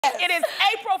It is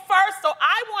April 1st, so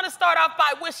I want to start off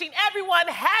by wishing everyone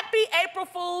happy April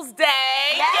Fool's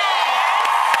Day. Yes.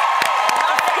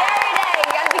 Scary day, you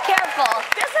gotta be careful.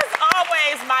 This is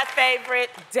always my favorite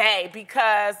day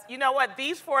because, you know what,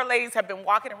 these four ladies have been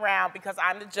walking around because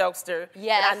I'm the jokester.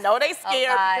 Yes. And I know they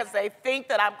scared because they think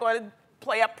that I'm going to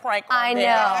play a prank on them.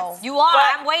 I know. You are.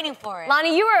 But I'm waiting for it.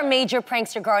 Lonnie, you were a major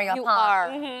prankster growing up, You huh?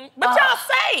 are. But y'all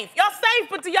safe. Y'all safe,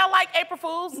 but do y'all like April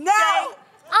Fool's No. Day?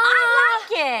 I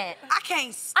like it. I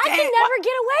can't stand I can never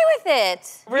get away with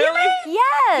it. Really?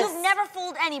 Yes. You've never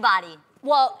fooled anybody.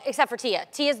 Well, except for Tia.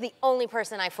 Tia's the only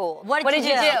person I fooled. What did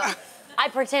you do? I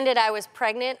pretended I was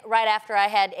pregnant right after I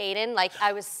had Aiden. Like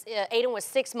Aiden was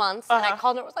 6 months, and I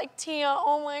called her and was like, Tia,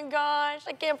 oh my gosh,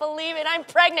 I can't believe it, I'm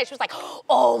pregnant. She was like,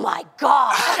 oh my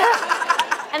gosh.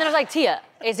 And then I was like, Tia,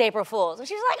 it's April Fool's. And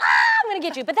she's like, I'm gonna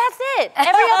get you, but that's it.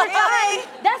 Every other time,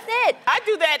 that's it. I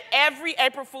do that every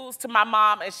April Fool's to my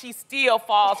mom, and she still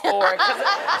falls for it because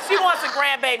she wants a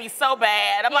grandbaby so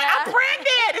bad. I'm like, I'm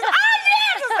pregnant. It's, oh,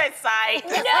 yeah. Just say, sight.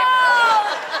 No!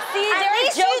 See, there are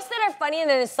jokes that are funny and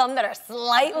then there's some that are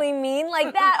slightly mean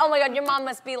like that. Oh my God, your mom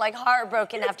must be like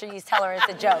heartbroken after you tell her it's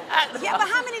a joke. Yeah, but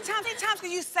how many times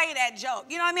can you say that joke?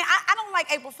 You know what I mean? I don't like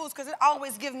April Fool's because it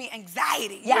always gives me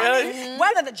anxiety. Yeah. You know what I mean?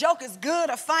 Whether the joke is good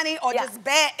or funny or just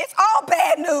bad, it's all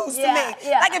bad news to me.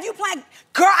 Yeah. Like if you playing,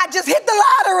 girl, I just hit the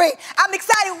lottery. I'm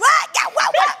excited. What? Yeah,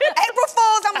 what? April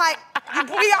Fool's, I'm like, we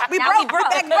broke. We back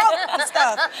broke and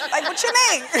stuff. Like, what you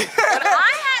mean?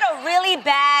 I had a really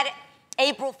bad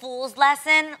April Fool's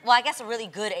lesson. Well, I guess a really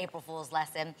good April Fool's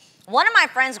lesson. One of my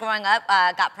friends growing up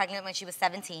got pregnant when she was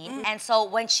 17. And so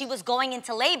when she was going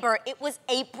into labor, it was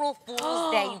April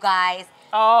Fool's Day, you guys.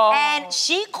 Oh. And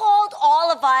she called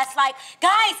all of us like,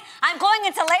 guys, I'm going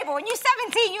into labor. When you're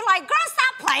 17, you're like, girl,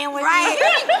 stop playing with me.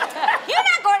 You're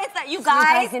not going into, you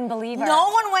guys didn't believe her. No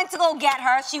one went to go get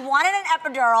her. She wanted an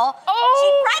epidural. She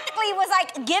practically was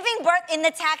like giving birth in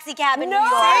the taxi cab in New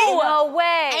York. No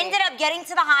way. Ended up getting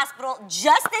to the hospital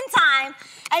just in time.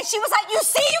 And she was like, you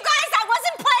see, you guys, I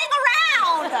wasn't playing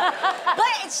around.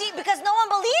 But because no one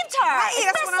believed her. Right,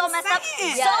 that's what I'm messed up.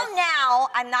 saying. So now,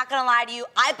 I'm not gonna lie to you,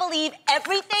 I believe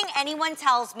everything anyone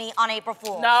tells me on April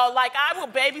Fool's. No, like I will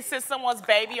babysit someone's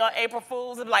baby on April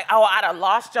Fool's and be like, oh, I done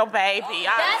lost your baby.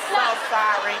 I'm so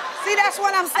sorry. See, that's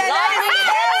what I'm saying. But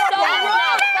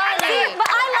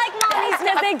I like Lonnie's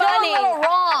because they go a little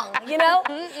wrong, you know?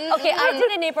 Okay, I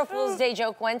did an April Fool's Day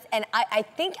joke once, and I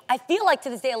feel like to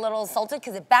this day a little insulted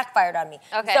because it backfired on me.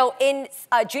 Okay. So in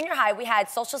junior high, we had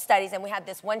social studies, and we had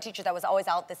this one teacher that was always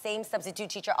out. The same substitute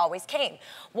teacher always came.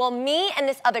 Well, me and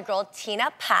this other girl,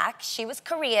 Tina Pak, she was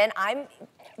Korean, I'm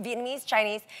Vietnamese,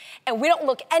 Chinese, and we don't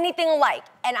look anything alike.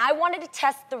 And I wanted to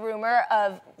test the rumor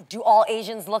of, do all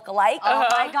Asians look alike? Oh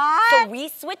my God. So we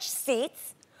switched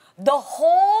seats. The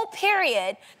whole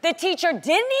period, the teacher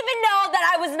didn't even know that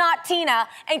I was not Tina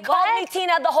and called me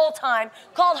Tina the whole time,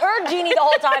 called her Jeannie the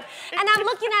whole time. And I'm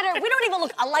looking at her, we don't even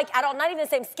look alike at all, not even the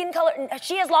same skin color.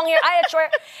 She has long hair, I had short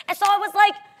hair. And so I was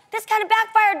like, this kind of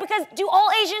backfired because do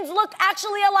all Asians look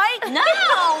actually alike? No!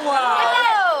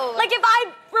 Like if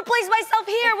I replace myself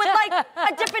here with like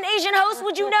a different Asian host,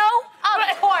 would you know?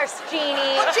 Of course,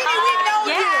 Jeannie. Well, Jeannie, we know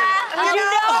you. Would you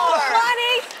know,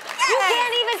 Lonnie? You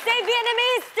can't even say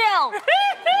Vietnamese still.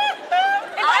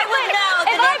 I would know the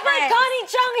If I put difference. Connie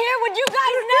Chung here, would you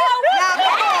guys know? Now,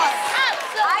 come on.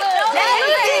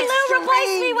 Lucy Liu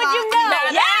replaced me, would you know?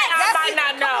 I might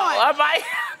not know. I might.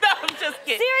 No, I'm just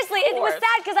kidding. Seriously, it was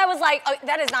sad because I was like, oh,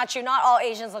 that is not true. Not all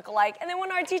Asians look alike. And then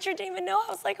when our teacher didn't even know, I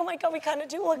was like, oh my God, we kind of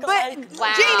do look But,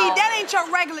 alike. Jeannie, that ain't your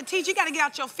regular teacher. You got to get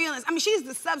out your feelings. I mean, she's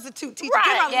the substitute teacher. Give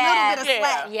her a little bit of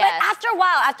slack. But after a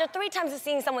while, after 3 times of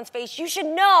seeing someone's face, you should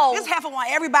know. This heifer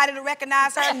want everybody to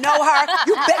recognize her, know her.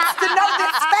 You best to know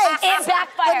this face. It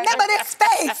backfired. Remember this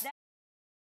face.